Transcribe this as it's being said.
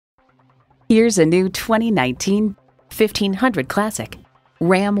Here's a new 2019 1500 Classic.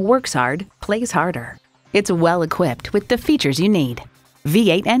 Ram works hard, plays harder. It's well equipped with the features you need.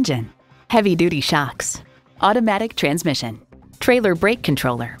 V8 engine, heavy-duty shocks, automatic transmission, trailer brake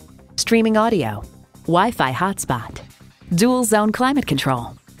controller, streaming audio, Wi-Fi hotspot, dual-zone climate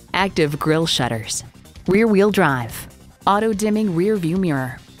control, active grille shutters, rear-wheel drive, auto-dimming rear-view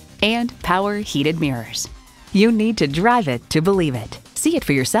mirror, and power heated mirrors. You need to drive it to believe it. See it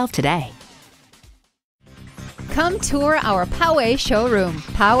for yourself today. Come tour our Poway showroom.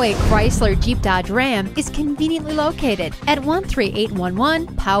 Poway Chrysler Jeep Dodge Ram is conveniently located at 13811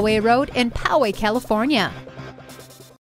 Poway Road in Poway, California.